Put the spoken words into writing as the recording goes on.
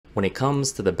When it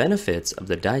comes to the benefits of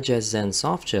the DigestZen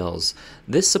Softgels,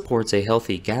 this supports a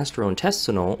healthy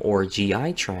gastrointestinal or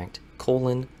GI tract,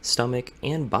 colon, stomach,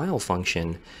 and bile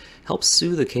function, helps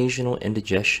soothe occasional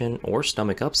indigestion or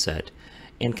stomach upset,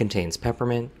 and contains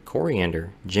peppermint,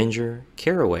 coriander, ginger,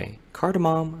 caraway,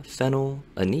 cardamom, fennel,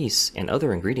 anise, and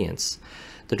other ingredients.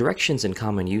 The directions in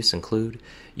common use include: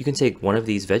 you can take one of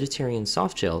these vegetarian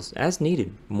soft gels as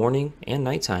needed morning and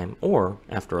nighttime or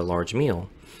after a large meal.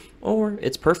 Or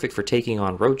it's perfect for taking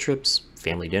on road trips,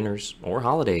 family dinners, or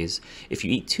holidays if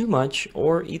you eat too much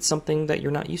or eat something that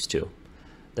you're not used to.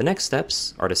 The next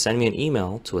steps are to send me an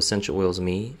email to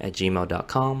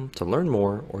essentialoilsme@gmail.com to learn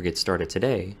more or get started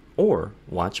today, or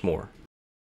watch more.